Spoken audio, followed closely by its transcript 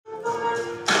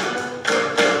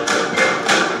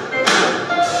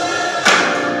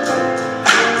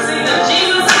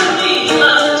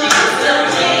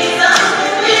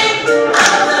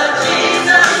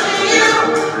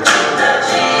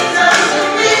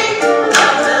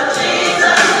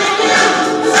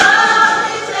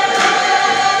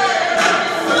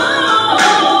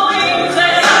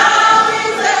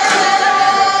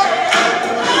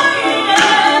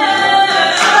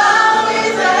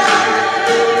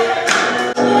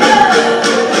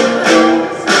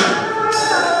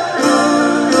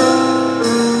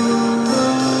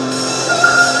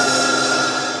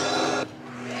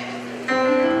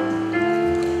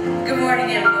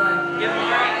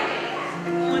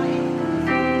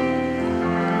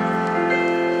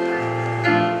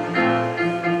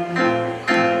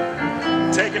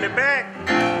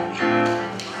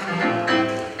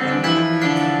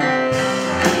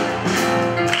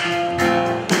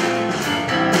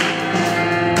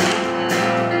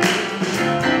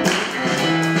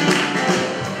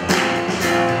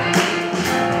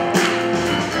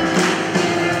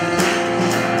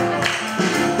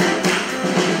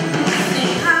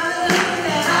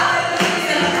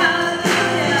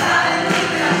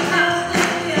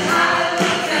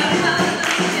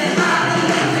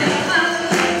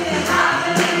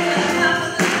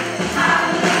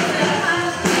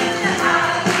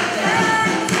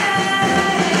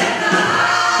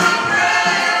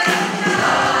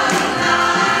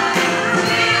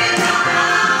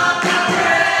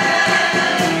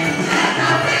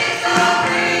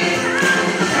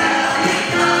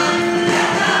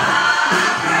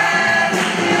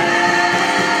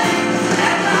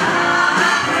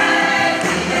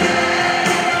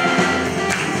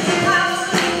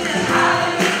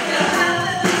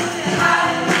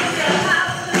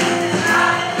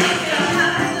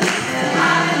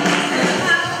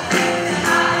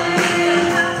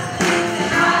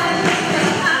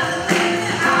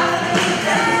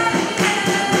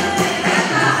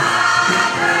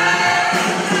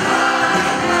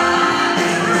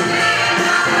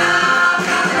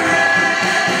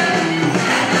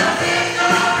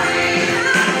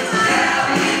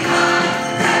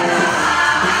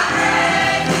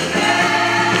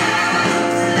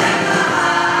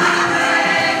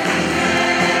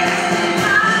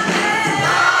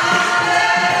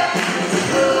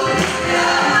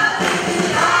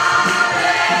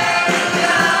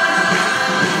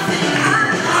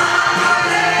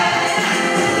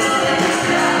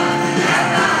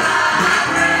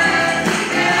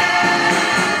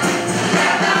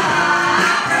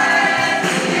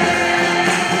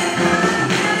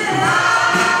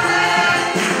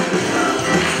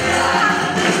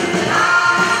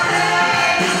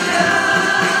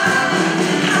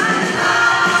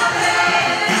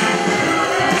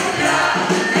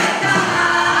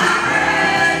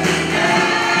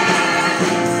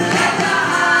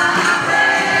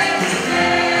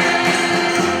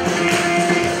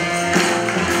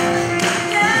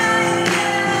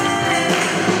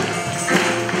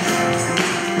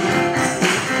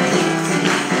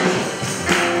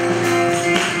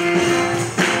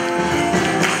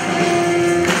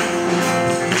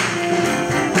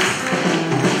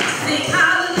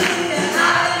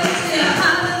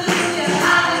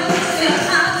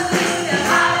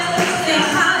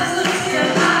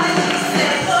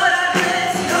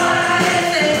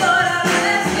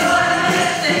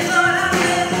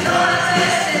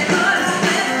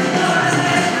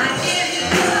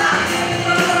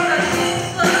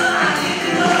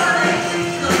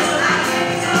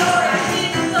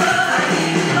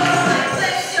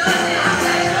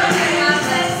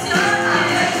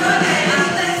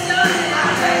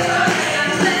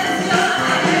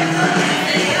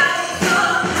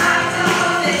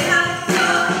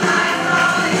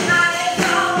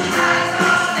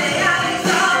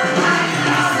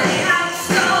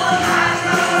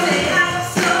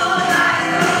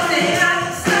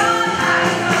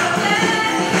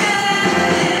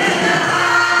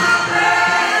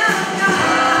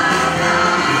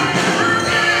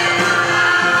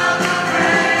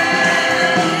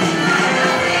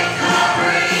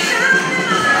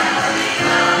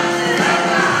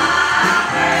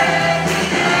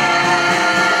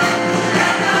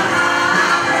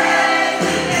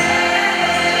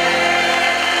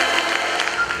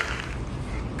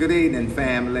evening,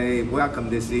 family. Welcome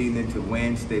this evening to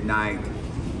Wednesday night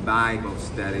Bible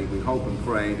study. We hope and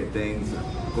pray that things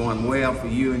are going well for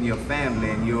you and your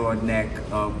family in your neck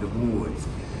of the woods.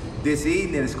 This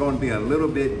evening is going to be a little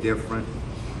bit different.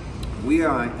 We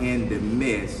are in the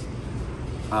midst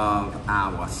of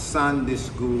our Sunday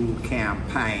school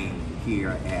campaign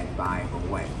here at Bible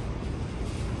Way.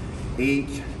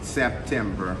 Each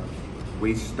September,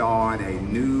 we start a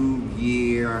new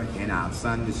year in our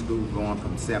Sunday school going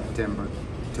from September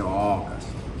to August.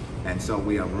 And so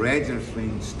we are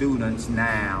registering students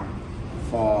now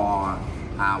for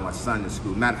our Sunday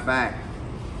school. Matter of fact,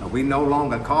 we no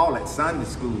longer call it Sunday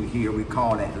school here, we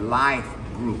call it Life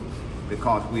Group,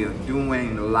 because we are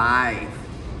doing life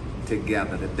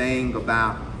together. The thing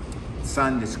about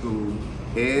Sunday school,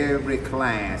 every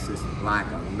class is like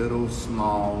a little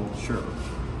small church.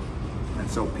 And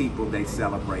so people, they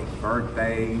celebrate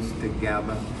birthdays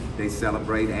together, they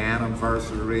celebrate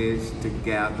anniversaries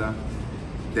together,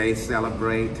 they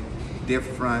celebrate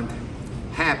different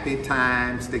happy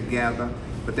times together,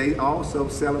 but they also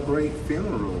celebrate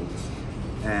funerals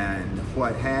and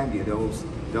what have you,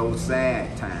 those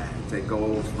sad times. It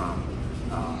goes from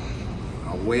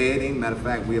a wedding, matter of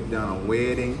fact, we have done a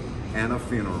wedding and a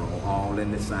funeral all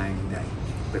in the same day,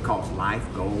 because life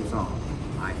goes on,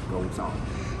 life goes on.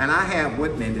 And I have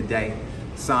with me today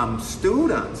some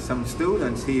students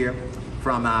here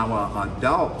from our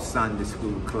adult Sunday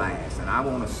school class. And I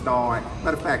want to start,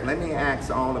 matter of fact, let me ask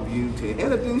all of you to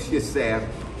introduce yourself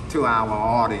to our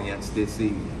audience this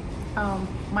evening.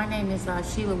 My name is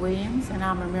Sheila Williams, and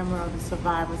I'm a member of the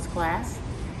Survivors class.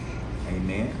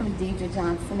 Amen. I'm Deidre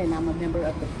Johnson, and I'm a member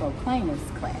of the Proclaimers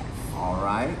class. All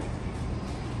right.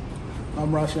 I'm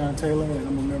Rashawn Taylor, and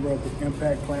I'm a member of the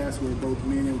Impact class, where both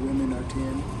men and women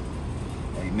attend.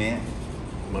 Amen.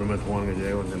 My name is Juan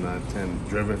Gallegos, and I attend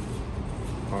Driven.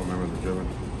 I remember the Driven.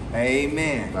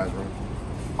 Amen. Classroom.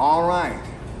 All right.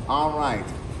 All right.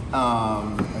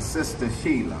 Sister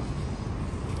Sheila.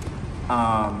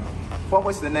 What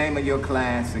was the name of your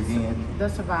class again? The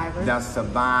Survivors. The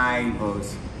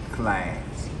Survivors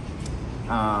class.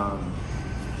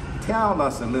 Tell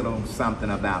us a little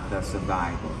something about the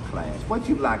Survivor class. What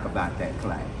you like about that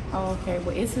class? Okay,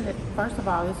 well, first of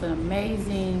all, it's an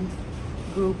amazing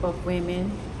group of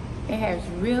women. It has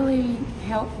really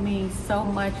helped me so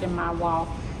much in my walk,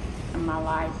 in my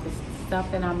life, the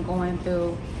stuff that I'm going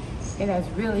through. It has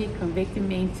really convicted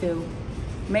me to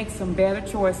make some better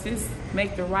choices,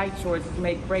 make the right choices,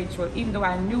 make great choices, even though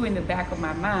I knew in the back of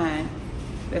my mind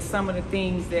that some of the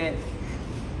things that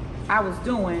I was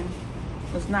doing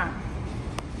was not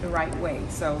the right way.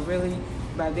 So really,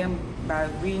 by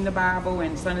reading the Bible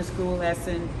and Sunday school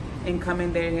lesson and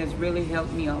coming there, it has really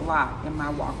helped me a lot in my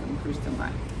walk in the Christian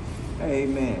life.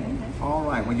 Amen. All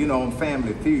right. Well, you know, on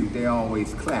Family Feud, they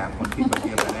always clap when people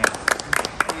give an answer.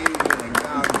 Amen.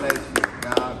 God bless you.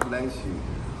 God bless you.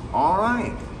 All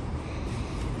right.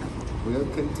 We'll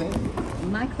continue.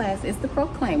 My class is the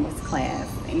Proclaimers class,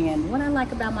 and what I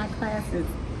like about my class is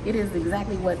it is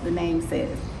exactly what the name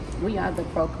says. We are the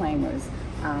Proclaimers.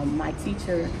 My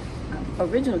teacher,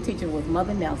 original teacher, was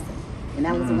Mother Nelson, and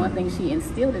that was the one thing she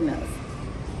instilled in us.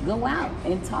 Go out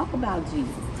and talk about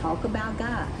Jesus, talk about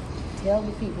God, tell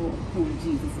the people who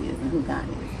Jesus is and who God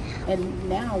is. And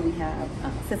now we have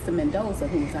Sister Mendoza,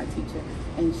 who is our teacher,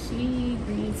 and she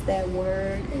reads that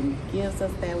word and gives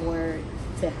us that word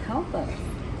to help us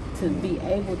to be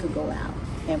able to go out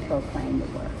and proclaim the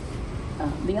word.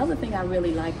 The other thing I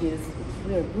really like is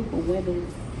we're a group of women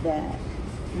that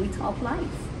we talk life.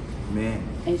 Amen.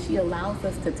 And she allows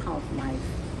us to talk life.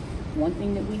 One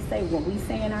thing that we say, what we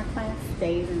say in our class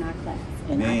stays in our class.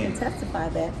 And I can testify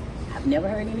that I've never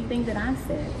heard anything that I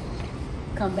said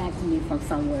come back to me from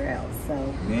somewhere else.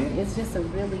 So it's just a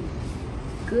really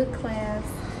good class,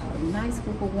 a nice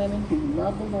group of women who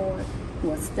love the Lord,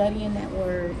 who are studying that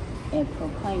word and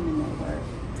proclaiming that word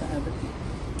to other people.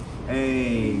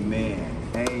 Amen.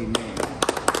 Amen.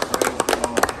 Praise the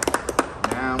Lord.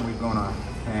 Now we're going to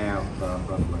have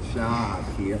Brother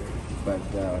Rashad here, but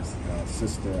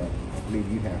Sister, I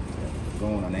believe you have to go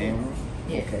on an errand.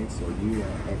 Yes. Okay, so you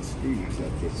are excused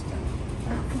at this time.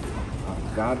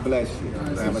 God bless you.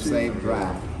 Have a safe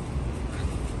drive.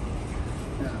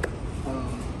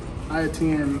 I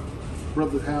attend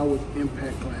Brother Howard's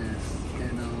Impact class,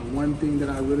 and one thing that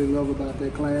I really love about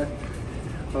that class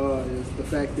is the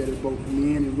fact that it's both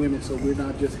men and women, so we're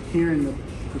not just hearing the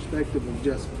perspective of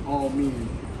just all men.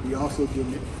 We also get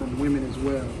it from women as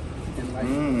well.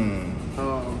 And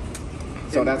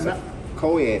so that's a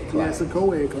co-ed class. Yeah, it's a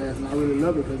co-ed class, and I really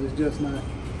love it because it's just not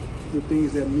the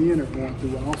things that men are going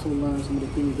through. I also learn some of the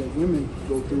things that women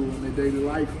go through in their daily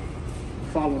life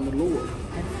following the Lord.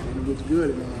 And it was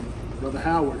good. And Brother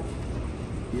Howard,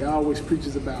 he always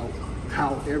preaches about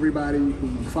how everybody who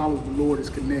follows the Lord is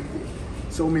connected.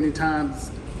 So many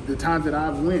times, the times that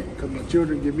I've went, because my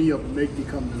children get me up and make me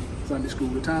come to Sunday school,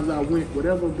 the times I went,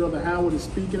 whatever Brother Howard is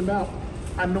speaking about,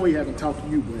 I know he haven't talked to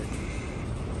you,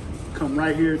 but come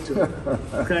right here to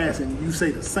class and you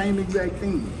say the same exact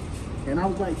thing. And I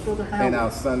was like, Brother Howard. And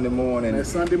our Sunday morning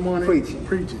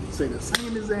preaching, say the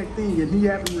same exact thing, and he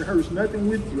haven't rehearsed nothing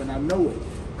with you, and I know it.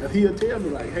 Because he'll tell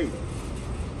me like, hey,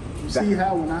 you see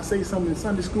how when I say something in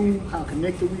Sunday school, how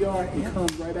connected we are, it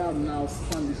comes right out in our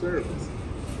Sunday service.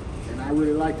 And I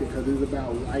really liked it because it's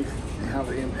about life and how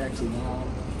it impacts them all.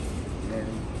 And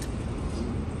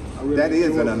I really that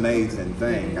is an enjoy it. amazing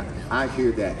thing. I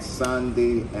hear that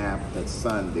Sunday after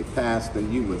Sunday. Pastor,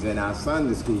 you was in our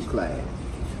Sunday school class.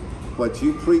 What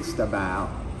you preached about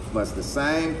was the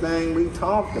same thing we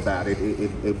talked about.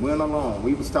 It went along.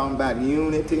 We was talking about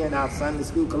unity in our Sunday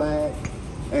school class,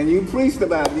 and you preached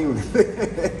about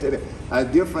unity. A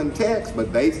different text,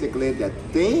 but basically the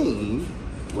theme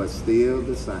was still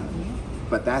the same.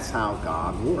 But that's how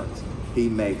God works. He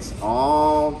makes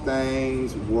all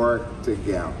things work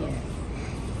together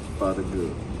for the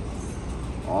good.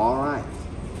 All right.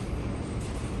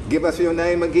 Give us your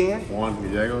name again. Juan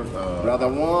Gallegos. Brother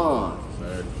Juan.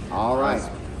 Sir. All right.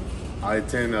 I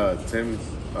attend Tim's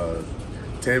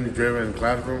driven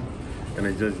classroom, and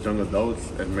it's just young adults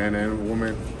and men and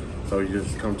women. So you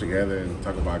just come together and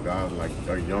talk about God, like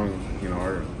our young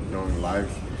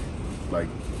lives. Like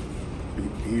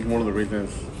he's one of the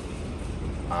reasons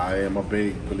I am a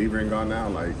big believer in God now.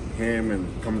 Like him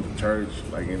and coming to church,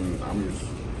 and I'm just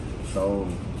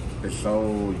we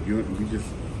just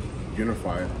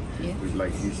unified. Yeah. We,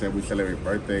 like he said, we celebrate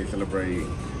birthdays, and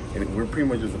we're pretty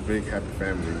much just a big happy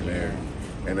family there.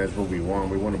 And that's what we want.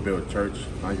 We want to build a church,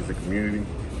 not just a community,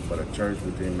 but a church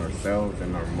within ourselves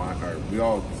and our mind. We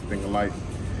all think alike,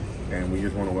 and we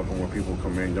just want to welcome when people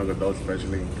come in, young adults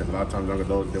especially, because a lot of times young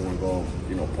adults, they want to go,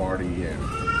 party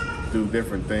and do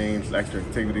different things, extra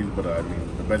activities. But I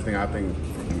mean, the best thing I think,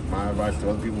 my advice to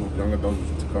other people, young adults,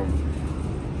 is to come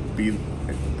be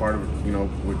part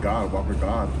of, with God, walk with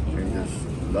God, and just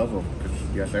love Him, because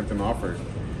He has everything to offer.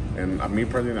 And me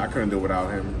personally, I couldn't do it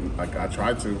without Him. Like I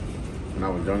tried to. When I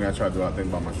was younger, I tried to do all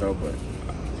things by myself, but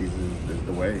Jesus is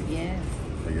the way. Yeah.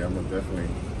 But yeah, most definitely.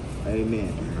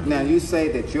 Amen. Now you say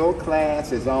that your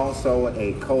class is also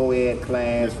a co-ed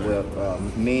class with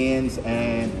men's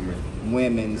and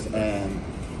women's, and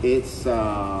it's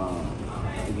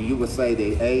you would say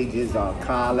the ages are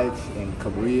college and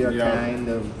career kind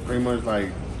of. Pretty much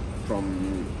like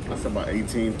from that's about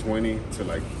 18, 20 to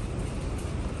like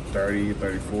 30,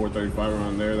 34, 35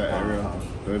 around there, that area.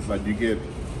 So it's like you get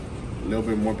a little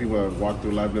bit more people that walk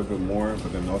through life a little bit more,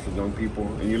 but then also young people.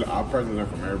 And I personally learn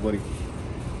from everybody.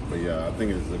 But yeah, I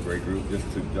think it's a great group just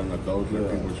to young adults, young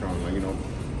people trying,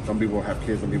 some people have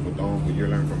kids, some people don't, but you're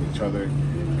learning from each other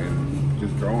and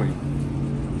just growing.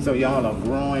 So y'all are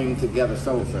growing together.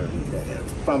 So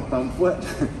from what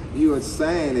you were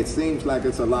saying, it seems like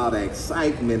it's a lot of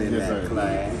excitement in that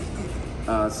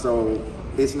class. So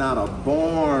it's not a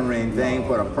boring thing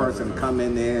for a person to come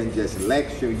in there and just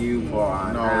lecture you for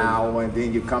an hour, and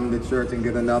then you come to church and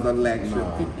get another lecture.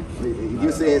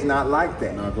 You say it's not like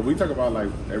that. No, but we talk about like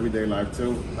everyday life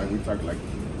too. Like we talk about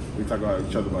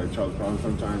each other's problems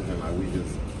sometimes, and like we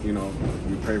just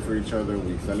we pray for each other,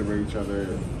 we celebrate each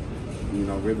other.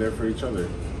 We're there for each other.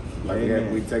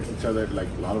 Like we text each other. Like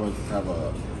a lot of us have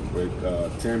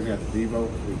Tim, he has a Devo.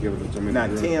 We give it to Tim. Now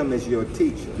Tim is your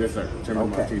teacher. Yes, sir. Tim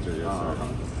is my teacher. Yes, sir.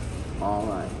 All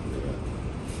right.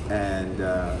 Yeah. And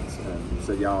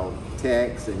so y'all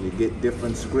text and you get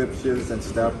different scriptures and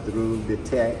stuff through the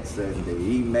text and the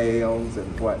emails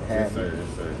and what have you.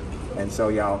 Yes, sir. And so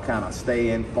y'all kind of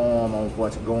stay informed on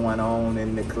what's going on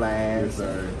in the class. Yes,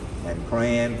 sir. And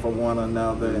praying for one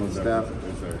another and stuff.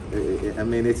 Yes, sir. I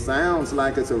mean, it sounds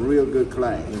like it's a real good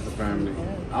class. It's a family.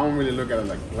 I don't really look at it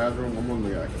like a classroom. I'm gonna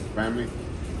look at it like a family.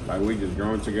 Like we just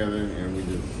growing together and we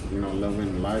just,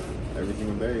 loving life every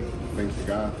single day. Thanks to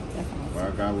God.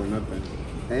 Without God, we're nothing.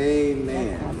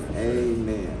 Amen.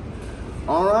 Amen.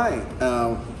 All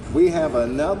right. We have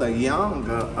another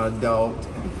younger adult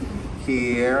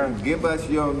here. Give us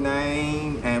your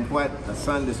name and what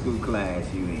Sunday school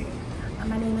class you in.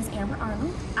 My name is Amber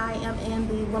Arnold. I am in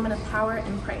the Women of Power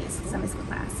and Praise Sunday School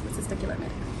class with Sister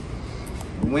Gillerman.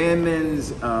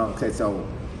 Women's, okay, so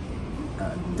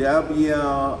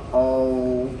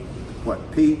W-O,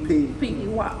 what, P-P? P.E.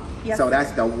 WAP. Yes, So sir.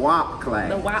 that's the WAP class.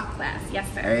 The WAP class.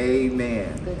 Yes, sir.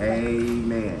 Amen.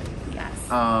 Amen. Yes.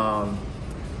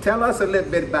 Tell us a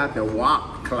little bit about the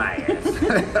WAP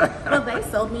class. Well, they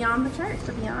sold me on the church,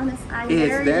 to be honest. I Is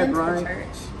married that into right? the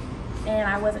church. And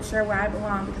I wasn't sure where I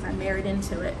belonged because I married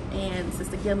into it. And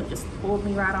Sister Gilman just pulled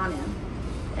me right on in.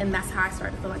 And that's how I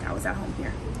started to feel like I was at home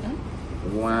here.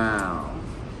 Wow.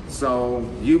 So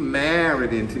you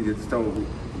married into the so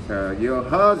your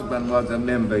husband was a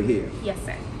member here, Yes,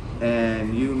 sir.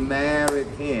 and you married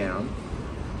him,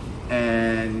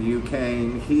 and you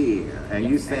came here, and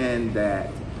you Yes, sir. saying that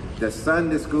the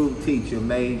Sunday school teacher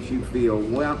made you feel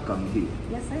welcome here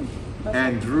Yes, sir.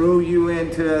 and drew you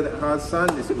into her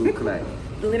Sunday school class.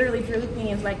 Literally drew me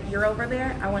and was like, you're over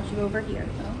there, I want you over here.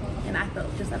 And I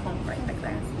felt just at home right back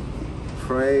there.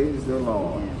 Praise the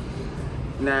Lord.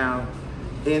 Now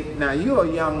you're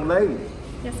a young lady.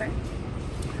 Yes, sir.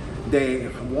 The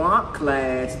WAP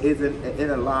class isn't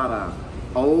a lot of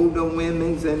older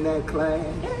women's in that class.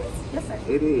 It is. Yes, sir.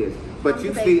 It is, but I'm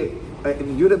you the feel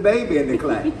baby. you're the baby in the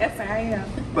class, Yes, sir, I am.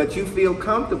 but you feel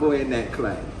comfortable in that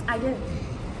class. I did.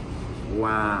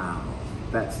 Wow,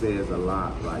 that says a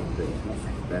lot right there. Yes,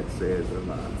 sir. That says a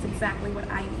lot. It's exactly what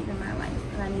I need in my life.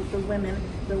 And I need the women,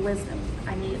 the wisdom.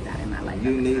 I needed that in my life.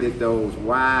 You at the needed time. those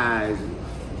wise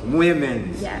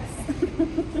women Yes.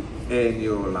 in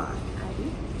your life. I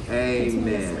do. Amen.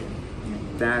 Continuously.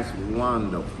 That's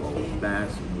wonderful.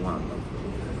 That's wonderful.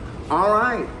 All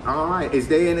right, all right. Is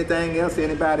there anything else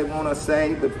anybody want to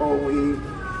say before we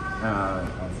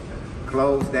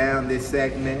close down this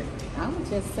segment? I would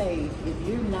just say, if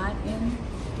you're not in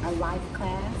a life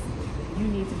class, you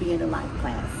need to be in a life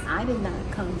class. I did not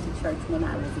come to church when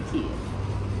I was a kid.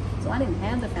 So I didn't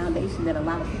have the foundation that a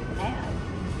lot of people have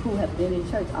who have been in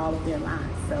church all of their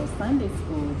lives. So Sunday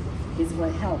school is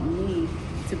what helped me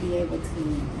to be able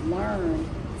to learn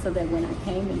so that when I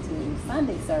came into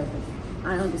Sunday service,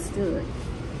 I understood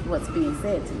what's being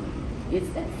said to me. It's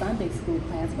that Sunday school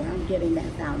class where I'm getting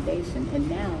that foundation, and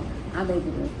now I'm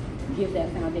able to give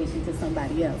that foundation to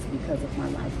somebody else because of my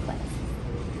life class.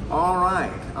 All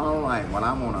right, all right. Well,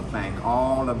 I want to thank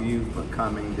all of you for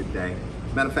coming today.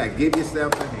 Matter of fact, give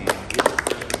yourself a hand.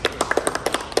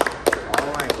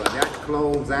 All right, well, that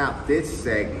close out this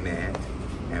segment,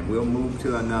 and we'll move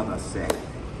to another segment.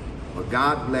 Well,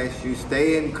 God bless you.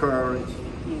 Stay encouraged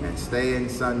and stay in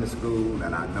Sunday school,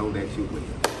 and I know that you will.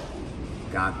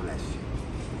 God bless you.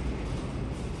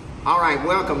 All right,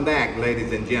 welcome back,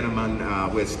 ladies and gentlemen.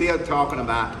 We're still talking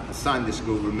about Sunday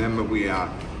school. Remember, we are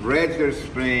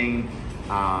registering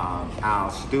our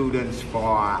students for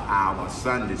our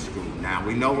Sunday school. Now,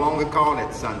 we no longer call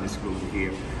it Sunday school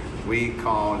here. We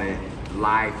call it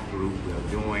Life Group.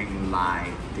 We're doing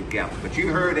life together. But you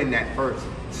heard in that first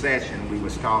session, we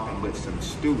was talking with some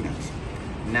students.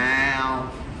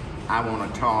 Now, I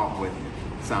want to talk with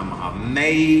some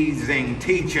amazing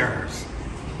teachers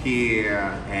here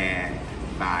at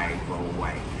Bible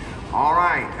Way. All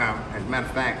right, as a matter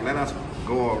of fact, let us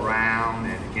go around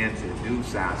and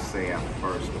introduce ourselves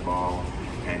first of all,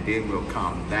 and then we'll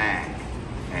come back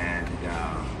and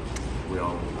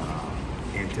we'll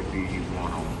interview you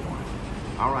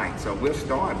one-on-one. All right, so we'll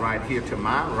start right here to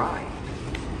my right.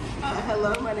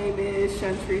 Hello, my name is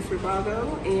Shantrice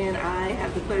Rivago, and I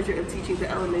have the pleasure of teaching the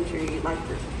elementary life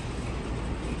group.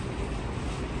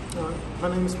 My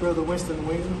name is Brother Winston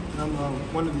Wing. I'm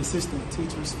one of the assistant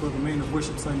teachers for the Men of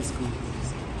Worship Sunday School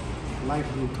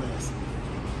life group class.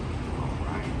 All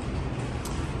right.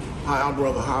 Hi, I'm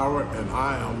Brother Howard, and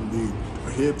I am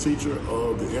the head teacher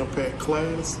of the Impact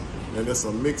class, and it's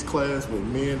a mixed class with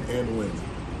men and women.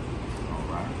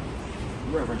 All right.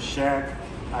 Reverend Shaq,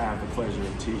 I have the pleasure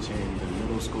of teaching the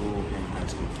middle school and high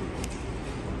school kids.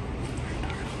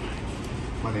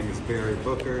 My name is Barry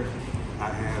Booker. I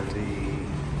have the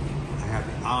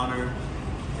honor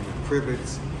and the privilege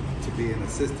to be an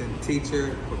assistant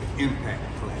teacher for the Impact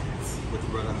class with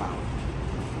Brother Howard.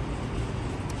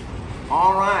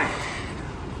 All right.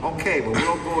 Okay, well,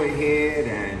 we'll go ahead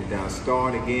and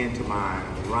start again to my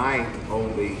right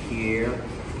over here,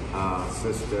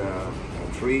 Sister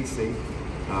Tracy.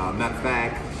 Matter of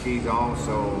fact, she's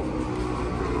also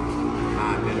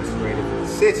my administrative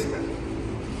assistant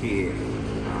here.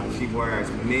 She wears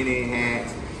many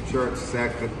hats: church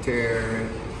secretary,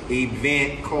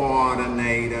 event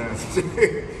coordinator.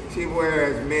 She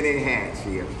wears many hats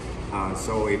here.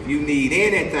 So if you need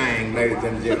anything, ladies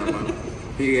and gentlemen,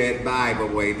 here at Bible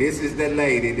Way, this is the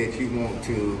lady that you want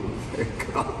to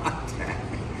contact.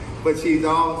 But she's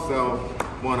also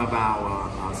one of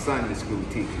our Sunday school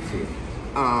teachers here.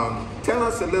 Tell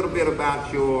us a little bit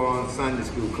about your Sunday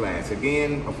school class.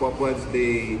 Again, what was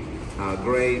the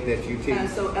grade that you teach?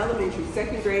 So elementary,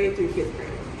 2nd grade through 5th grade.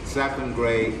 2nd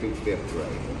grade through 5th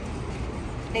grade.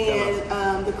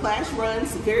 And the class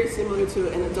runs very similar to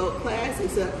an adult class,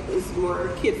 except it's more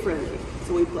kid-friendly.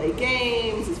 So we play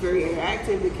games, it's very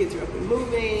interactive, the kids are up and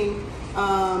moving.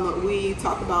 We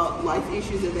talk about life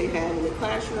issues that they have in the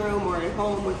classroom or at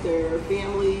home with their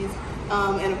families.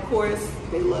 And of course,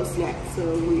 they love snacks,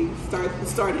 so we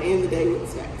start and end the day with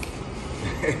snacks.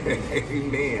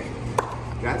 Amen.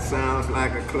 That sounds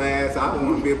like a class I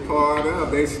want to be a part of.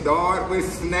 They start with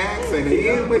snacks and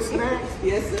end with snacks.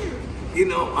 Yes, sir. You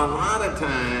know, a lot of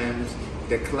times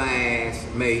the class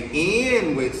may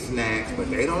end with snacks, but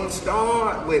they don't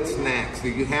start with snacks. So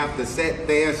you have to sit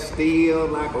there still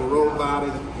like a robot,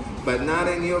 but not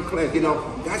in your class. You know,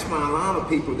 that's why a lot of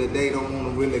people today don't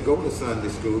want to really go to Sunday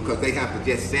school, because they have to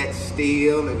just sit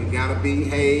still and you got to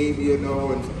behave, you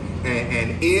know,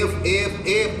 and if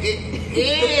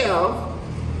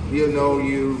you know,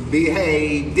 you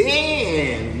behave,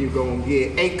 then you're going to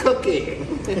get a cookie.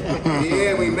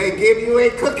 Yeah, we may give you a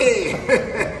cookie.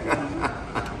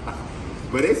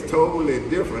 But it's totally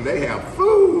different. They have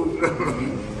food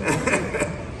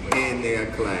in their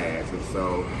class. And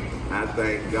so I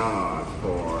thank God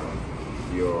for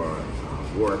your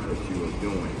work that you are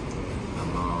doing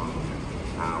among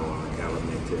our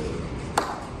elementary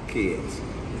kids.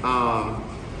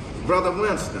 Brother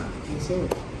Winston. Yes, sir.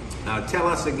 Tell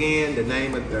us again the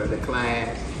name of the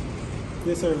class.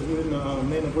 Yes, sir. We're in the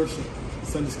Man of Worship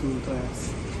Sunday School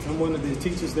class. I'm one of the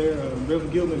teachers there.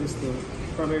 Reverend Gilman is the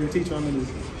primary teacher. I'm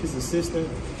his assistant.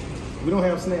 We don't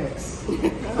have snacks. We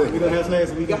don't have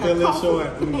snacks. We fell a little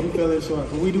short. We fell a little short.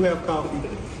 But we do have coffee.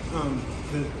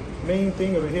 The main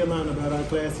thing or the headline about our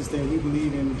class is that we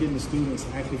believe in getting the students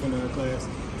active in our class.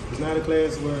 It's not a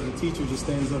class where the teacher just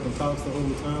stands up and talks the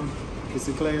whole time. It's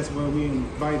a class where we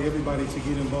invite everybody to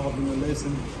get involved in the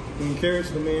lesson. We encourage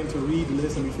the men to read the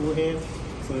lesson beforehand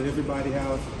so that everybody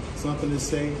has something to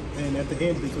say. And at the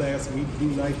end of the class, we do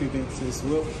life events as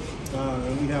well.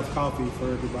 And we have coffee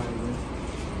for everybody.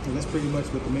 And that's pretty much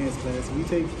what the men's class. We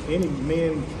take any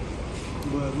men,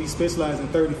 but we specialize in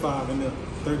 35 and the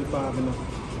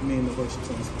men of worship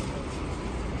Sunday school.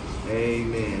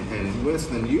 Amen. And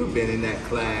Winston, you've been in that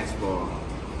class for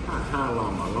how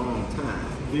long? A long time.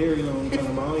 Very long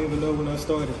time. I don't even know when I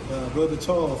started. Brother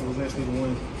Charles was actually the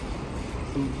one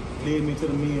who led me to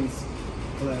the men's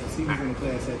class. He was in the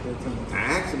class at that time.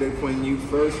 Actually, when you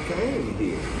first came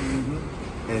here.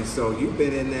 Mm-hmm. And so you've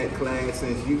been in that class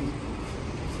since you...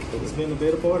 It's been the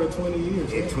better part of 20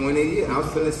 years. Yeah, 20 years. I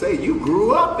was going to say, you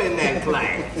grew up in that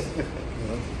class.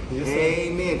 Yes, sir.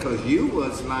 Amen. Because you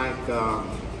was like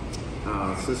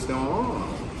Sister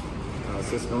Arnold.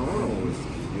 Sister Arnold was,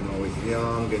 you know, was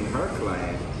young in her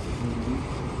class.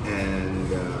 Mm-hmm. And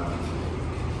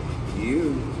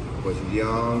you was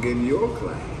young in your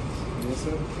class. Yes,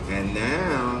 sir. And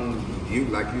now, you,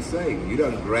 like you say, you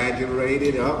done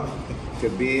graduated up to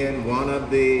being one of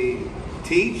the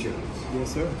teachers.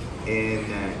 Yes, sir. In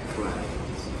that class.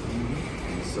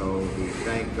 Mm-hmm. And so we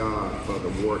thank God for the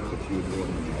work that you're doing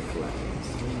in that class.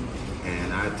 Mm-hmm.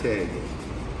 And I tell you,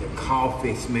 the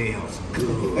coffee smells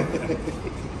good.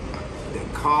 The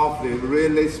coffee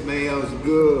really smells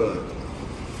good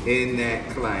in that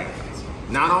class.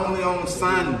 Not only on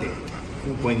Sunday,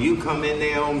 when you come in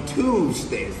there on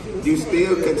Tuesday, you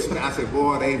still can smell. I said,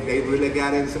 boy, they really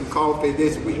got in some coffee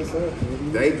this week.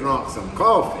 They drunk some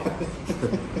coffee.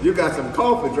 You got some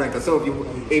coffee drinkers. So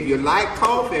if you like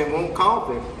coffee and want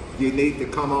coffee, you need to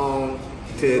come on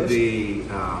to the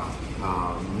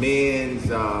men's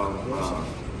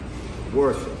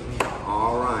worship.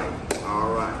 All right.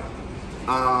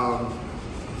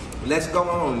 Let's go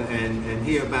on and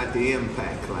hear about the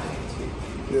Impact class.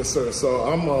 Yes, sir. So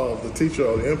I'm the teacher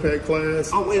of the Impact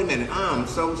class. Oh, wait a minute. I'm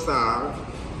so sorry.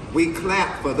 We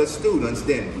clapped for the students,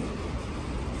 didn't we?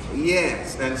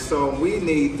 Yes, and so we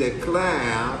need to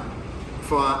clap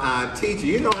for our teacher.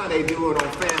 You know how they do it on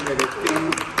Family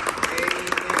Feud.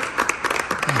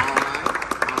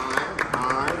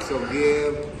 All right. So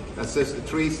give Sister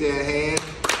Teresa a hand.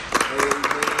 Amen.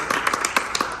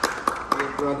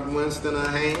 Give Brother Winston a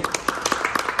hand.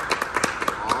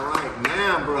 All right,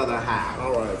 now Brother Howard.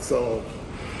 All right, so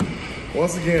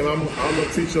once again, I'm a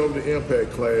teacher of the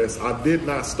Impact class. I did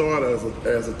not start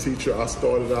as a teacher. I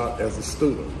started out as a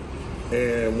student.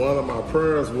 And one of my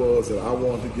prayers was that I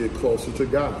wanted to get closer to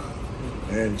God.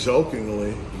 And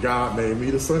jokingly, God made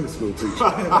me the Sunday school teacher.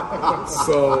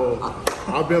 So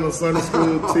I've been a Sunday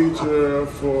school teacher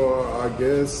for, I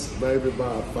guess, maybe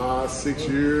about 5-6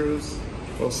 years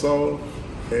or so.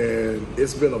 And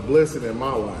it's been a blessing in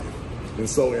my life. And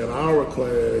so in our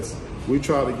class, we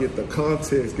try to get the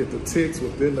context, get the text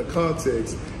within the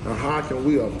context, and how can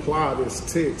we apply this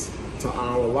text to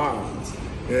our lives.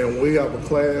 And we have a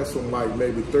class from like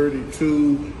maybe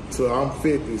 32 to I'm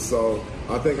 50. So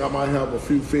I think I might have a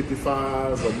few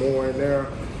 55s or more in there.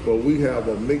 But we have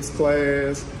a mixed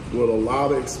class with a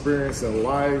lot of experience in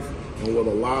life and with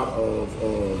a lot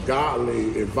of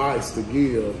godly advice to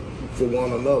give for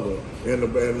one another.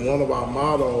 And one of our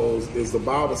mottos is the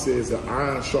Bible says that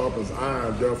iron sharpens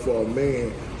iron, therefore a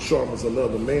man sharpens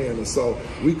another man. And so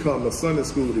we come to Sunday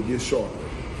school to get sharper.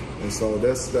 And so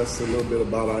that's a little bit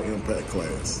about our impact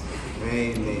class.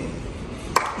 Amen.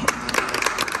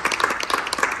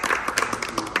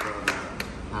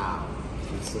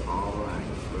 All right,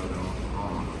 Brother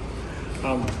Arnold.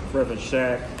 I'm Reverend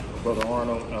Shaq, Brother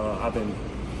Arnold.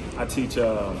 I teach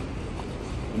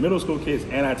middle school kids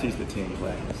and I teach the teen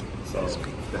class. So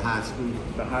the high school?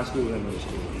 The high school and middle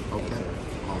school. Okay.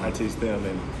 I teach them,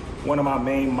 and one of my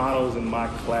main mottos in my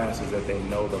class is that they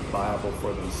know the Bible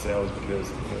for themselves, because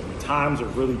times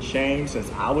have really changed since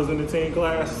I was in the teen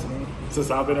class, since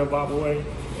I've been in Bible Way,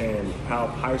 and how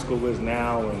high school is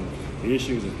now, and the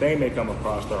issues that they may come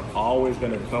across. They're always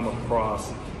going to come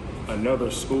across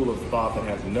another school of thought that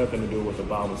has nothing to do with what the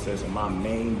Bible says. And my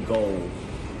main goal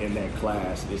in that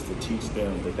class is to teach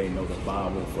them that they know the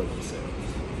Bible for themselves.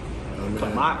 In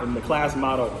the class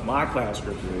motto, my class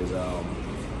scripture is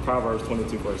Proverbs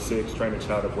 22 verse 6, train a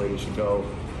child up the way they should go,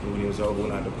 when he is old will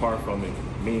not depart from it,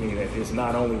 meaning that it's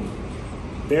not only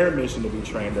their mission to be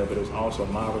trained up, but it's also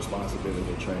my responsibility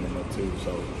to train them up too.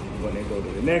 So when they go to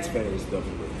the next phase, they'll be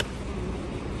ready.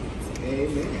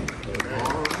 Amen.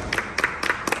 All right.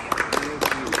 Thank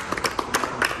you.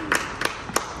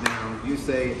 Now, you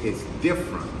say it's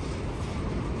different.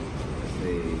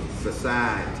 The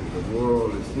society, the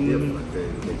world is different.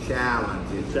 The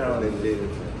challenge is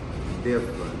different.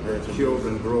 The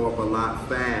children grow up a lot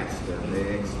faster.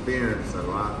 They experience a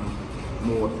lot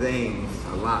more things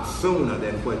a lot sooner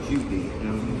than what you did.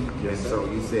 Yes, and so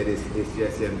you said it's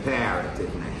just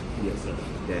imperative now. Yes, sir.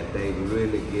 That they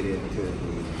really get into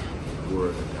the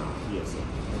Word of God. Yes, sir.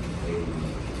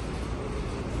 Amen.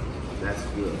 That's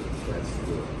good. That's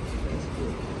good. That's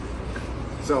good.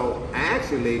 So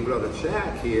actually, Brother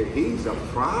Shaq here, he's a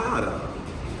product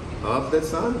of the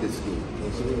Sunday school.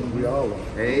 We all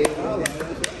are. Amen.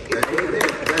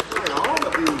 That's right. All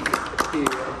of you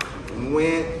here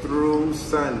went through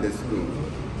Sunday school.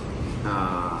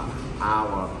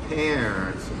 Our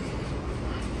parents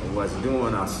was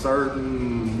doing a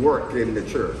certain work in the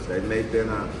church. They may have been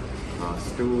a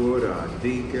steward or a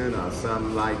deacon or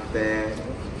something like that.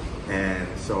 And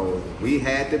so we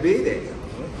had to be there.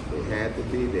 We had to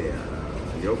be there.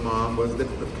 Your mom was the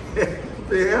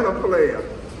piano player.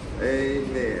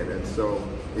 Amen. And so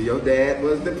your dad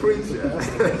was the preacher. Was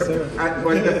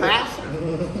the pastor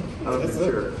of the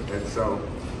church. And so,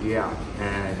 yeah.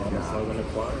 And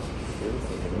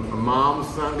Mom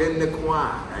sung in the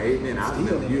choir. Amen. I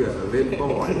remember you as a little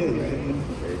boy.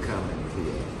 They coming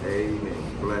here. Amen.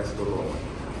 Bless the Lord.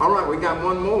 All right, we got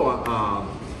one more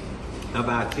of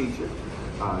our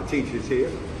teachers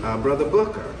here. Brother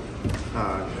Booker,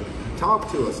 talk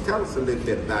to us. Tell us a little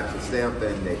bit about yourself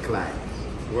and the class.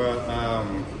 Well,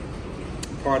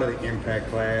 part of the Impact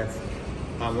class,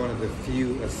 I'm one of the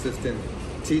few assistant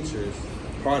teachers,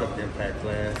 part of the Impact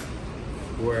class,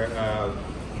 where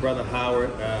Brother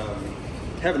Howard,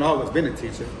 haven't always been a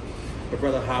teacher, but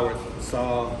Brother Howard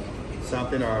saw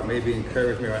something or maybe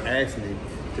encouraged me or asked me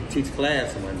to teach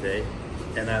class one day,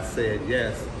 and I said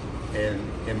yes. And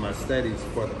in my studies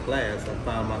for the class, I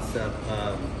found myself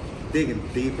digging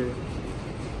deeper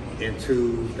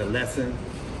into the lesson,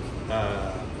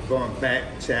 going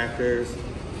back chapters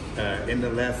in the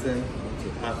lesson.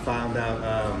 I found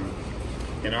out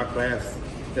in our class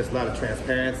there's a lot of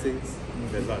transparencies,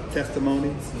 there's a lot of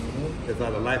testimonies, there's a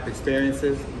lot of life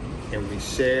experiences, and we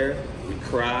share, we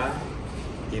cry,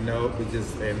 you know, we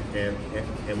just,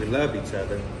 and we love each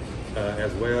other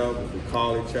as well. We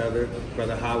call each other.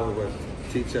 Brother Howard would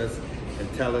teach us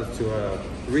and tell us to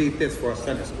read this for a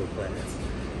Sunday school class.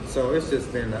 So it's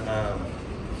just been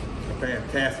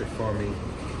fantastic for me,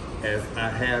 as I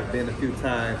have been a few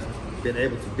times, been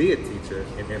able to be a teacher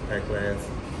in Impact class.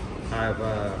 I've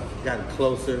gotten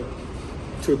closer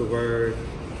to the Word,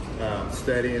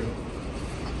 studying,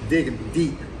 digging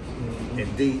deep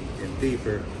and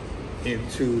deeper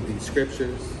into the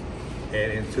scriptures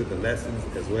and into the lessons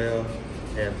as well.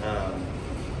 And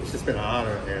it's just been an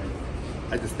honor, and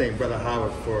I just thank Brother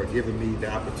Howard for giving me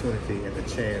the opportunity and the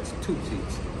chance to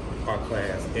teach our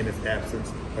class in his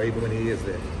absence, or even when he is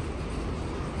there.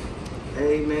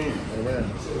 Amen.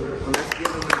 Amen. Well, let's give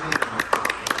him a hand.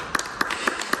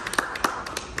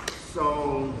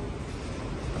 So,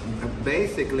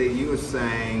 basically, you're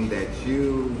saying that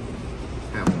you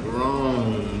have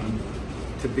grown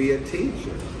to be a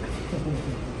teacher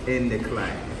in the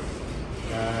class?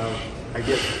 I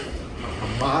guess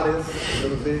I'm modest a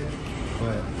little bit,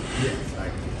 but yes,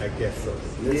 I guess so.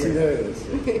 Yes, he has.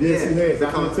 Yes, he has.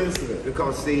 I can attest to that.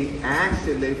 Because see,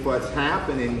 actually what's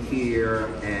happening here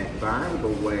at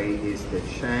Bible Way is the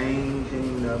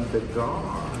changing of the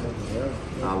guard.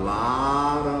 A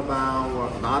lot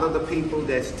of the people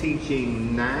that's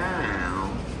teaching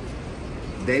now,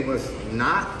 they was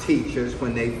not teachers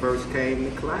when they first came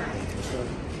to class.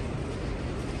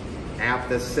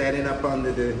 After setting up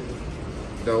under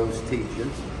those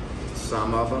teachers,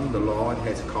 some of them the Lord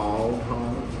has called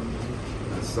home.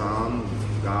 Some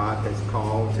God has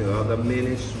called to other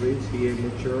ministries here in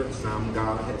the church. Some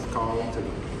God has called to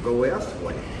go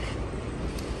elsewhere.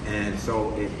 And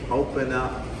so it opened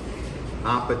up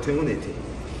opportunity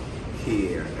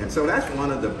here. And so that's one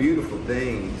of the beautiful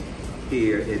things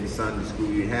here in Sunday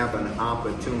school. You have an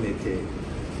opportunity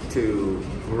to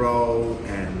grow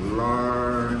and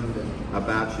learn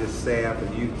about yourself,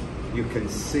 and you can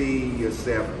see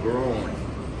yourself growing.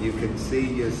 You can see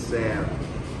yourself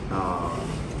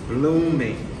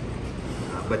blooming,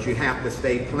 but you have to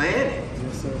stay planted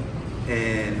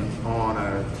in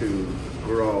order to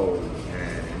grow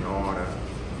and in order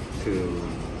to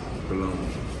bloom.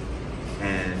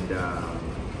 And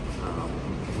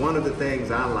one of the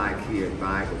things I like here at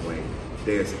Bible Way,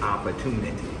 there's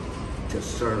opportunity to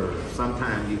serve.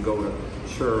 Sometimes you go to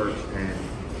church and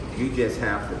you just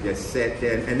have to just sit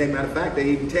there, and as a matter of fact, they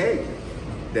even tell you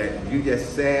that you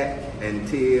just sat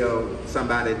until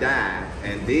somebody died,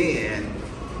 and then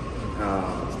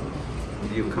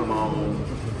you come on.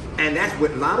 And that's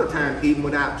what a lot of times, even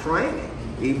without training,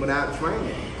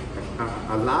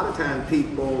 a lot of times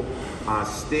people are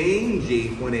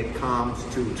stingy when it comes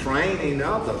to training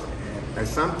others. And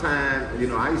sometimes, you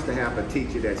know, I used to have a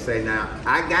teacher that say, now,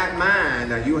 I got mine,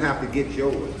 now you have to get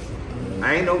yours.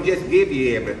 I ain't no just give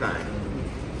you everything.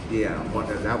 Yeah,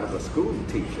 that was a school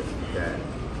teacher that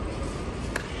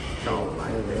taught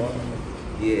like that.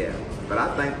 Yeah, but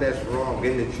I think that's wrong.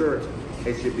 In the church,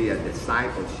 it should be a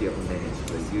discipleship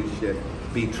ministry. You should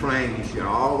be trained. You should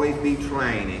always be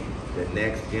training the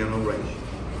next generation.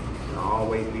 You should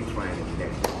always be training the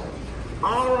next generation.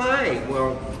 All right,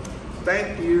 well,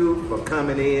 thank you for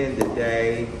coming in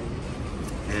today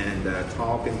and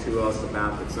talking to us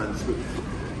about the Sunday school.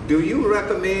 Do you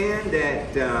recommend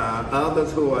that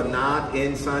others who are not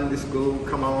in Sunday school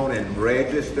come on and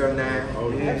register now?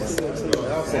 Oh, yes.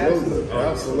 Absolutely.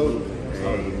 Absolutely.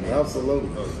 Amen.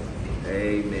 Absolutely.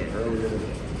 Amen.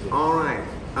 All right.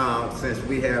 Since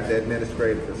we have the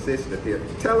administrative assistant here,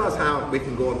 tell us how we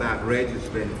can go about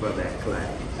registering for that class.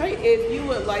 Right. If you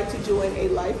would like to join a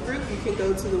life group, you can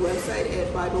go to the website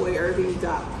at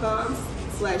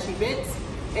BibleWayIrving.com/events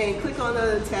and click on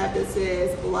the tab that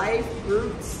says Life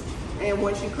Groups. And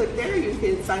once you click there, you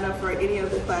can sign up for any of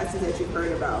the classes that you've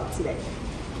heard about today.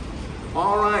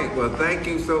 All right. Well, thank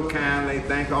you so kindly.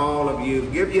 Thank all of you.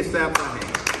 Give yourself a hand.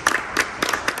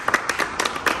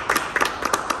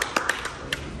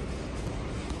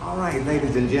 All right,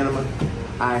 ladies and gentlemen,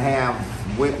 I have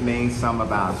with me some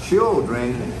of our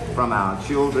children from our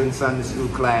children's Sunday school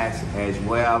class, as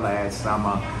well as some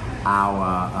of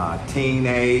our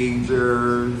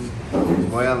teenagers, as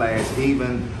well as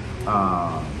even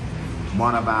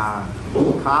one of our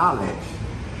college,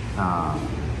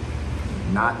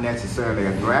 not necessarily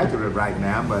a graduate right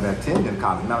now, but attending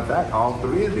college. Matter of fact, all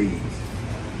three of these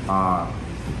are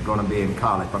going to be in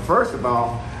college. But first of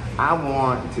all, I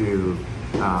want to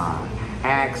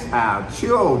ask our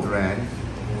children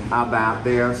about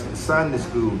their Sunday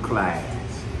school class.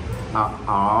 Are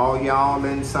all y'all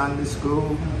in Sunday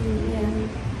school? Yeah.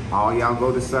 All y'all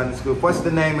go to Sunday school? What's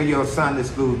the name of your Sunday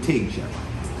school teacher?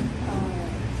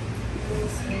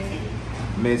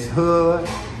 Miss Hood.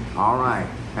 All right.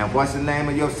 And what's the name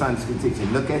of your Sunday school teacher?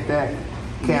 Look at that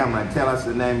camera and tell us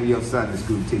the name of your Sunday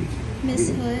school teacher. Miss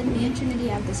Hood, me and Trinity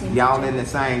have the same Y'all teacher. in the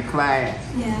same class?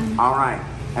 Yeah. All right.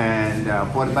 And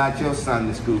what about your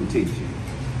Sunday school teacher?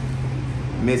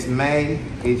 Miss May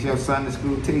is your Sunday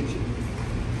school teacher?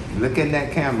 Look in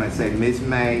that camera and say, Miss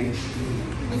May.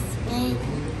 Miss May.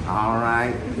 All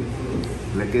right.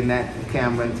 Look in that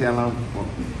camera and tell them.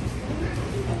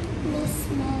 Miss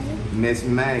May. Miss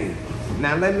May.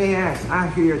 Now let me ask, I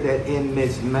hear that in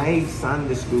Miss May's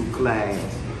Sunday school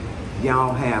class,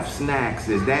 y'all have snacks.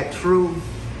 Is that true?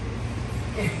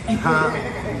 Huh?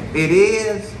 It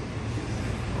is?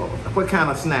 What kind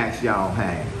of snacks y'all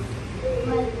have?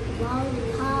 Like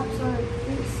lollipops or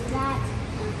fruit snacks,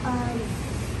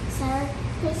 sour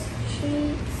crisp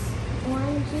treats,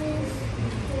 oranges.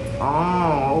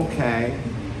 Oh, okay.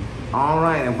 All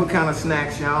right, and what kind of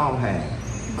snacks y'all have?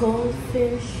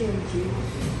 Goldfish and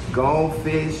juice.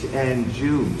 Goldfish and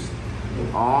juice.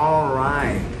 All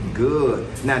right, good.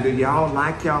 Now, do y'all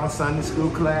like y'all Sunday school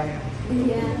class?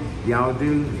 Yeah. Y'all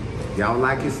do? Y'all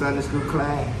like your Sunday school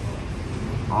class?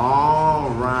 All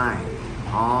right,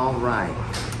 all right.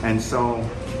 And so,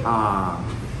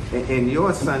 in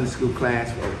your Sunday school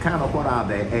class, kind of what are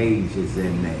the ages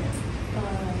in there?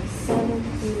 7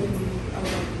 through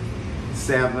 11.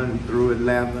 7 through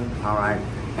 11, all right.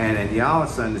 And in y'all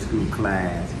Sunday school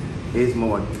class, it's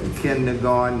more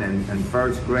kindergarten and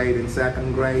first grade and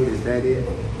second grade, is that it?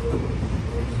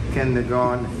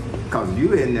 Kindergarten, because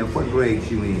you in there, what grade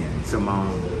you in,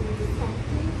 Simone?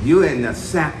 You in the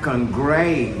second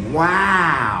grade,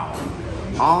 wow.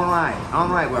 All right,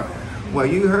 well,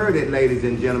 you heard it, ladies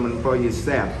and gentlemen, for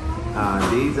yourself.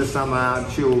 These are some of our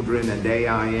children and they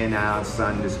are in our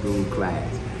Sunday school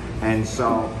class. And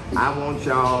so I want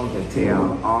y'all to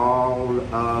tell all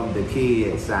of the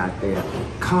kids out there,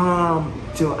 come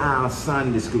to our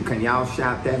Sunday school. Can y'all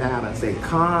shout that out and say,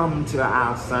 come to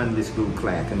our Sunday school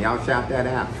class? Can y'all shout that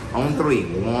out? On 3.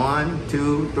 1,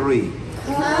 2, 3.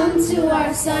 Come to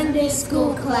our Sunday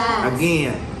school class.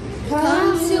 Again.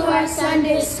 Come to our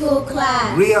Sunday school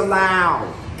class. Real loud.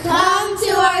 Come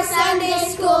to our Sunday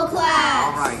school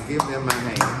class. All right, give them a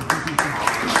hand.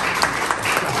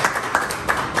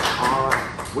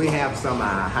 We have some of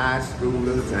our high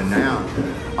schoolers, and now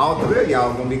all 3 of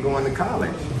y'all gonna be going to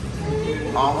college.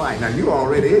 All right, now you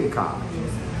already in college.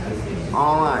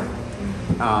 All right.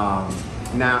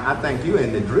 Now I think you're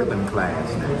in the driven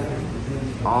class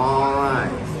now. All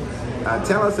right.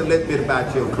 Tell us a little bit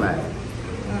about your class.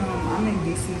 I'm in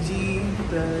BCG.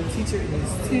 The teacher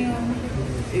is Tim.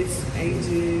 It's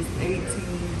ages 18 to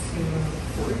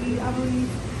 40, I believe.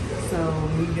 So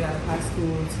when you get out of high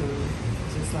school to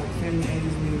just like family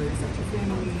ages, we raise out your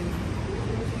family,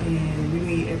 and we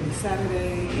meet every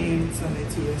Saturday and Sunday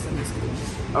too at Sunday school.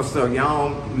 Oh, so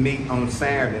y'all meet on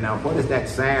Saturday. Now, what is that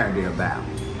Saturday about?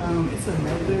 It's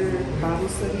another Bible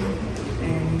study,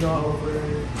 and we go over,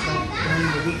 like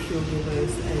during the week, he'll give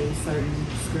us a certain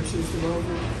scripture to go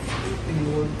over, and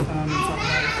we'll come and talk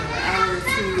about it for an hour or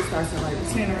 2. It starts at like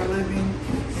 10 or 11,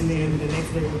 and then the next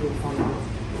day we'll do a follow-up.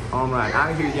 All right,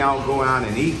 I hear y'all go out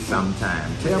and eat sometime.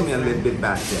 Tell me a little bit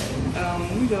about that.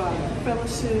 We go out and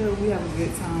fellowship, we have a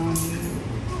good time,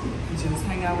 we just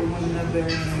hang out with one another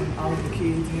and all of the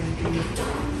kids and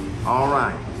everything. All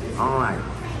right, all right.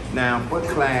 Now, what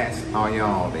class are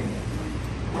y'all in?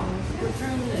 We're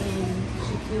currently in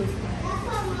Shaquille's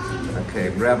class. Okay,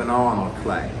 Reverend Arnold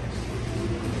class.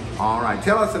 All right,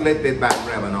 tell us a little bit about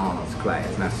Reverend Arnold's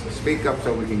class. Now, speak up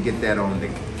so we can get that on the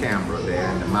camera there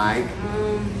and the mic.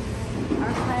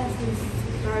 Our classes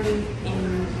started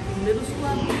in middle school, I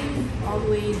believe, all the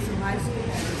way to high school.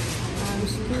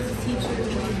 She was a teacher.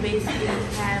 We just basically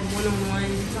have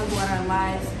one-on-one, talk about our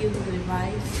lives, give us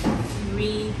advice,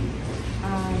 read,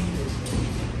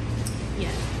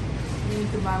 read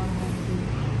the Bible,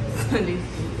 Sunday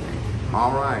school.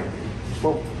 All right.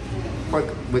 Well, what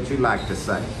would you like to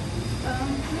say?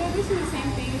 Yeah, this is the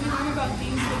same thing. We learn about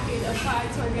things that could apply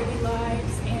to our daily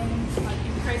lives and like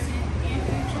in present and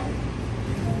future.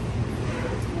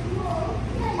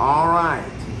 All right.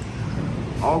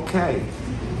 Okay.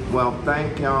 Well,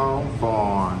 thank y'all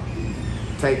for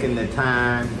taking the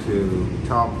time to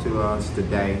talk to us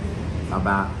today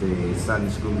about the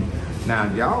Sunday school. Now,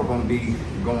 y'all gonna be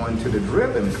going to the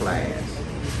driven class.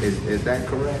 Is that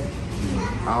correct?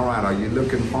 All right. Are you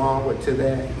looking forward to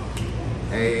that?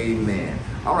 Amen.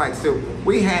 All right. So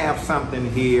we have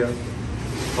something here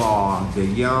for the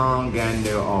young and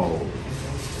the old,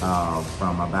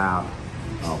 from about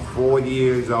 4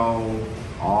 years old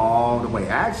all the way,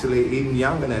 actually even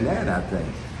younger than that, I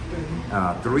think.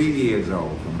 3 years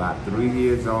old, from about 3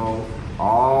 years old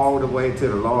all the way to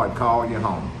the Lord call you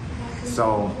home.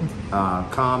 So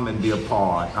come and be a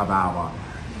part of our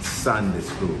Sunday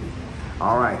school.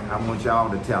 All right, I want y'all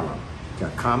to tell them to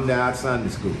come to our Sunday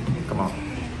school. Come on.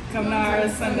 Come to our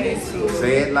Sunday school.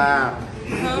 Say it loud.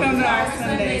 Come to our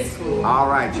Sunday school. All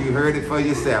right, you heard it for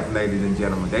yourself, ladies and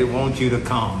gentlemen. They want you to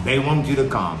come. They want you to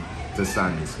come to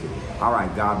Sunday school. All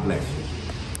right, God bless you.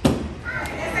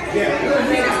 You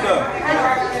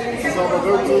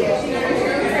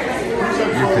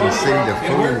can see the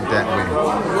food that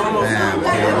we have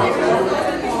here.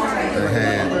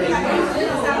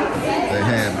 They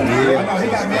have ribs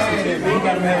and stuff.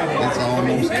 It's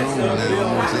almost gone.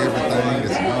 Almost everything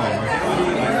is gone.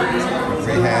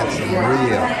 We had some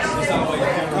ribs.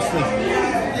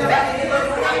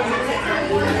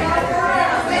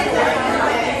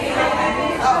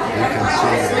 You can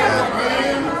see that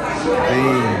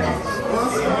beans.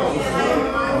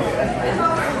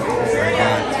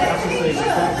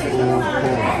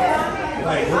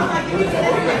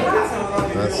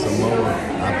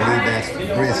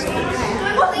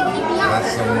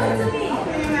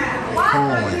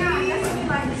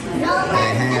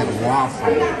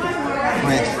 waffle,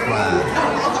 French fries.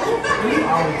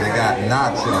 They got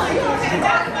nachos. I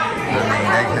mean,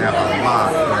 they have a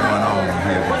lot going on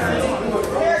here today,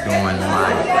 doing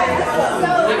life.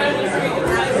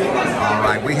 All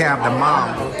right, we have the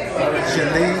mom,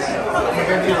 Shalise.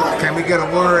 Can we get a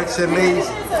word, Shalise?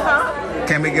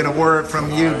 Can we get a word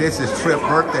from you? This is Tripp's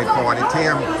birthday party.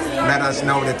 Tim let us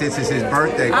know that this is his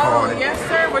birthday party. Oh, yes,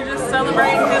 sir. We're just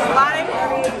celebrating his life.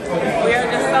 We are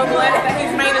just so blessed that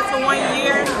he's made it to 1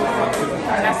 year.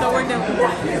 That's what we're doing.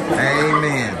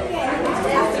 Amen.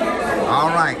 All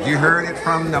right, you heard it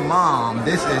from the mom.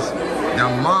 This is the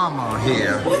mama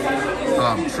here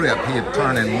of Tripp. He's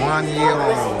turning 1 year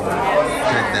old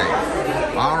today.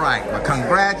 All right, well,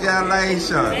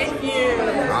 congratulations. Thank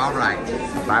you. All right,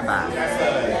 bye-bye.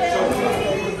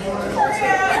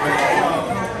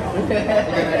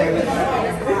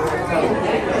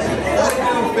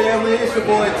 Family, it's your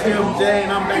boy Tim J,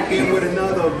 and I'm back in with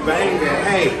another banger.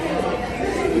 Hey,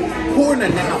 important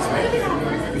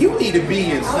announcement. You need to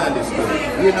be in Sunday school,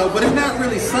 you know, but it's not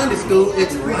really Sunday school,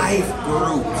 it's life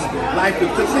groups. Life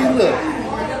groups. Because see, look,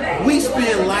 we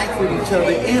spend life with each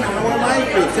other in our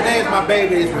life groups. Today is my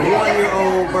baby's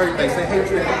 1-year-old birthday. Say, hey,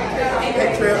 Tripp.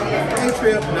 Hey, Tripp. Hey,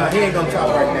 Tripp. No, he ain't gonna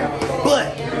talk right now.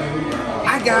 But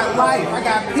I got life. I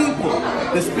got people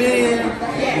to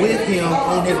spend with him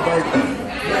on his birthday.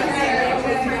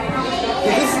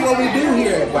 This is what we do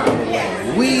here at Bible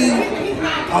Way. We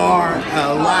are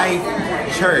a life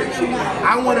church.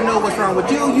 I want to know what's wrong with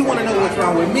you. You want to know what's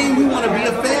wrong with me. We want to be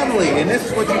a family. And this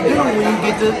is what you do when you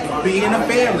get to be in a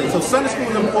family. So Sunday school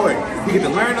is important. You get to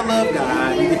learn to love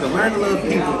God. You get to learn to love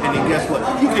people. And then guess what?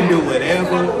 You can do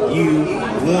whatever you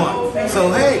want.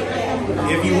 So hey,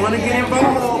 if you want to get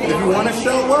involved, if you want to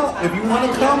show up, if you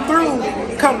want to come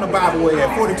through, come to Bible Way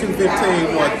at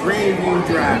 4215 North Greenview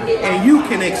Drive, and you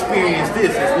can experience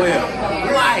this as well.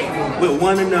 Life with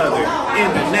one another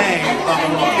in the name of the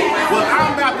Lord. Well,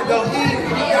 I'm about to go eat.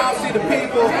 Y'all see the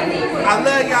people. I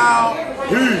love y'all.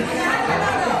 Peace.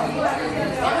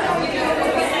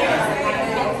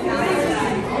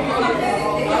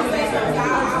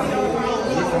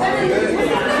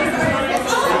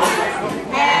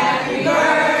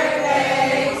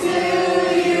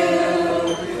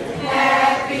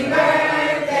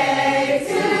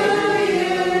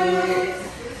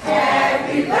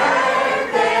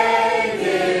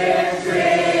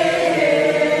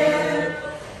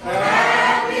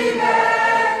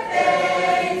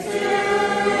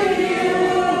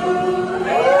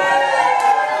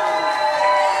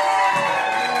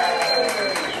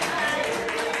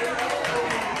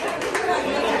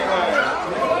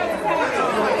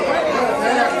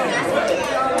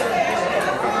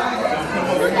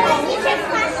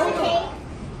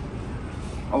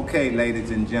 Okay,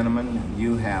 ladies and gentlemen,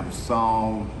 you have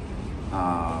saw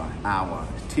our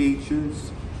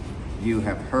teachers. You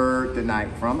have heard tonight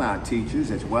from our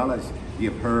teachers, as well as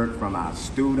you've heard from our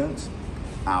students,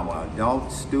 our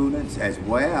adult students, as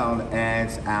well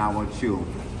as our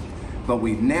children. But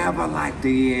we never like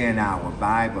to end our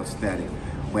Bible study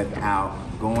without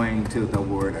going to the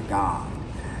Word of God.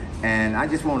 And I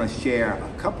just want to share a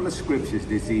couple of scriptures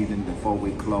this evening before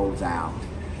we close out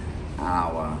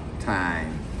our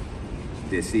time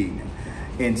this evening.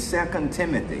 In 2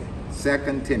 Timothy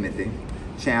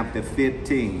chapter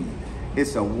 15,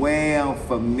 it's a well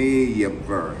familiar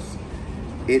verse.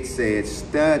 It says,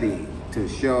 study to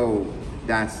show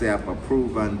thyself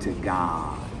approved unto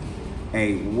God,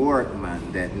 a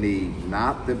workman that need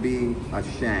not to be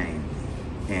ashamed,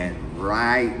 and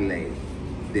rightly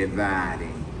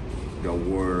dividing the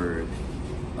word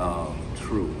of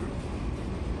truth.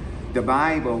 The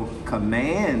Bible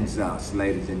commands us,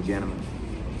 ladies and gentlemen,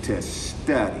 to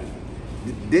study.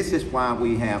 This is why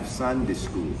we have Sunday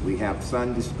school. We have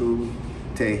Sunday school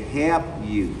to help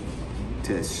you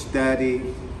to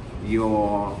study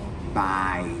your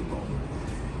Bible.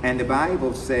 And the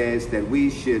Bible says that we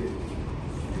should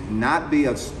not be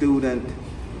a student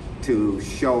to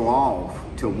show off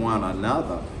to one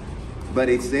another, but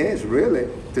it says really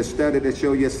to study to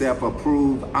show yourself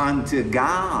approved unto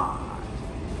God.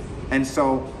 And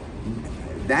so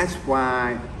that's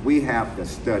why we have to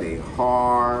study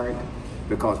hard,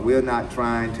 because we're not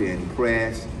trying to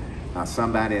impress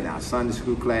somebody in our Sunday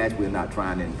school class. We're not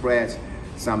trying to impress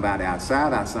somebody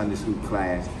outside our Sunday school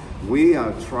class. We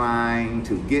are trying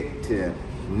to get to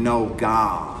know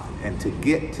God, and to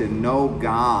get to know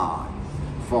God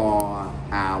for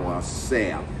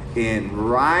ourselves in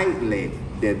rightly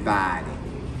dividing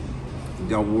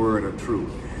the word of truth.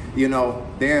 You know,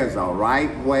 there's a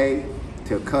right way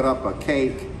to cut up a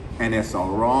cake, and it's a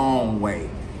wrong way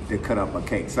to cut up a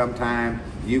cake. Sometimes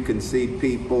You can see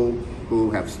people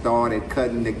who have started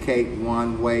cutting the cake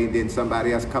one way, then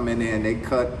somebody else come in there and they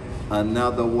cut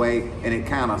another way, and it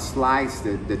kind of sliced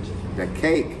the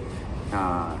cake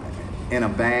in a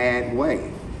bad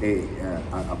way.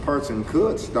 A person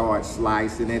could start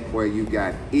slicing it where you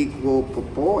got equal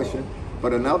proportion,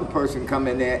 but another person come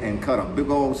in there and cut a big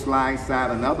old slice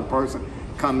out, another person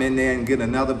come in there and get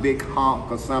another big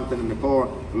honk or something, and before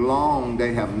long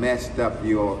they have messed up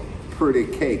your pretty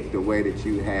cake the way that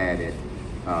you had it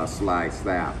sliced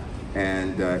out.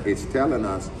 And it's telling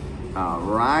us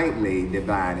rightly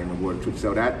dividing the word of truth.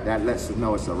 So that lets us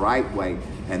know it's a right way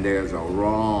and there's a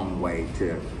wrong way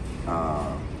to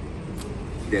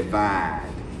divide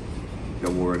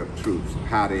the word of truth,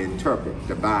 how to interpret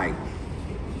the Bible.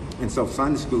 And so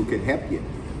Sunday school can help you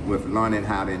with learning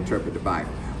how to interpret the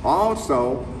Bible.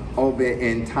 Also, over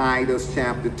in Titus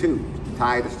chapter 2,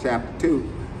 Titus chapter 2,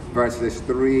 verses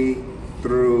 3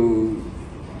 through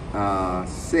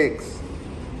 6,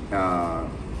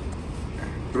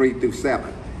 3 through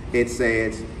 7. It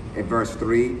says in verse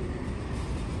 3,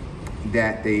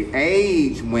 that the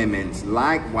aged women's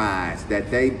likewise, that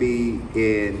they be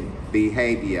in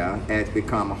behavior as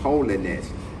become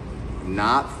holiness,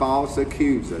 not false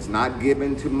accusers, not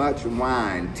given to much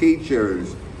wine,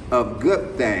 teachers of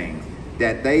good things,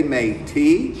 that they may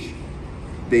teach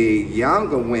the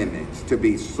younger women to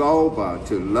be sober,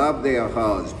 to love their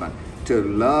husband, to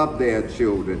love their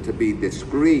children, to be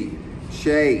discreet,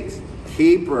 chaste,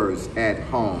 keepers at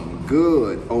home,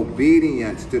 good,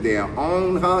 obedience to their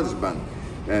own husband,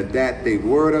 that the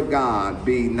word of God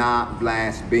be not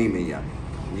blasphemia.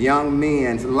 Young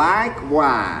men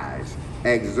likewise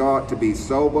exhort to be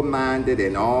sober-minded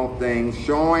in all things,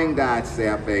 showing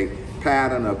thyself a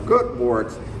pattern of good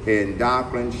works in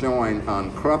doctrine, showing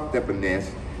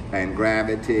uncorruptibleness and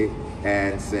gravity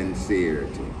and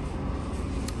sincerity.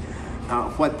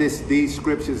 What these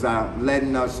scriptures are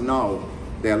letting us know,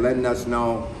 they're letting us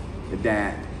know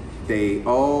that the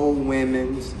old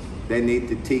women's, they need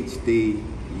to teach the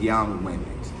young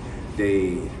women's.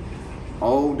 The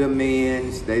older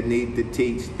men's, they need to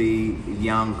teach the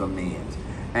younger men's.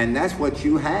 And that's what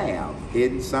you have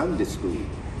in Sunday school.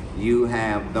 You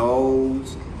have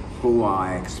those who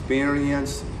are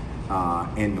experienced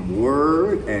in the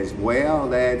word as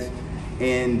well as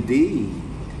in deed,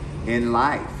 in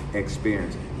life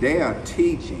experience. They are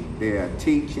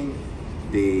teaching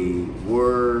the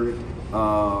word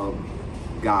of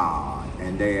God,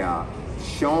 and they are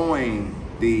showing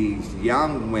these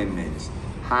young women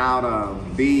how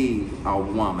to be a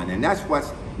woman. And that's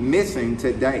what's missing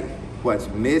today. What's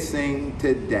missing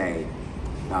today,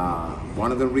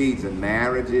 one of the reasons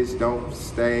marriages don't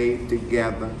stay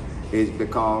together is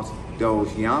because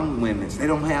those young women, they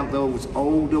don't have those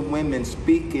older women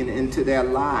speaking into their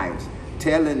lives,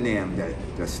 telling them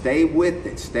to stay with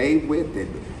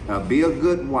it, be a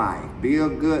good wife, be a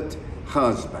good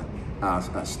husband,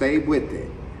 stay with it.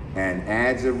 And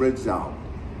as a result,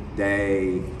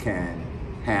 they can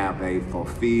have a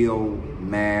fulfilled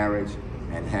marriage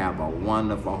and have a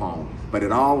wonderful home. But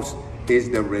it all is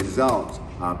the result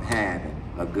of having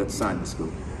a good Sunday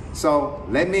school. So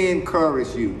let me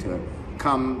encourage you to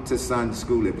come to Sunday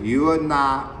school. If you are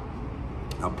not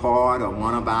a part of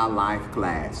one of our life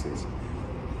classes,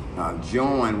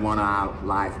 join one of our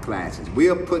life classes.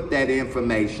 We'll put that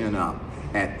information up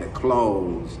at the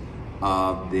close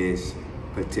of this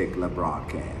particular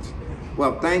broadcast.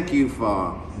 Well, thank you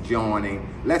for joining.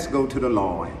 Let's go to the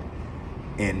Lord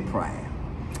in prayer.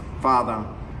 Father,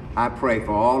 I pray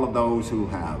for all of those who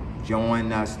have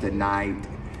joined us tonight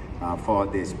for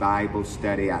this Bible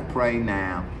study. I pray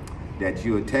now that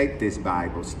you will take this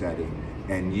Bible study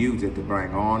and use it to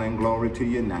bring honor and glory to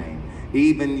your name.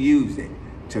 Even use it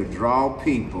to draw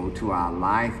people to our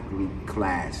life group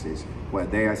classes where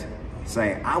they're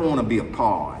saying, I want to be a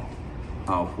part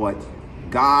of what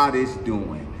God is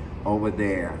doing over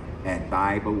there at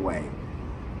Bible Way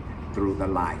through the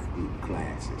life group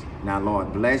classes. Now,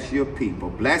 Lord, bless your people.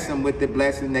 Bless them with the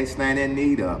blessing they stand in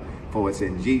need of. For it's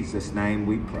in Jesus' name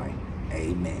we pray.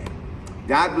 Amen.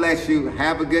 God bless you.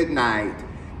 Have a good night.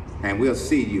 And we'll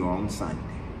see you on Sunday.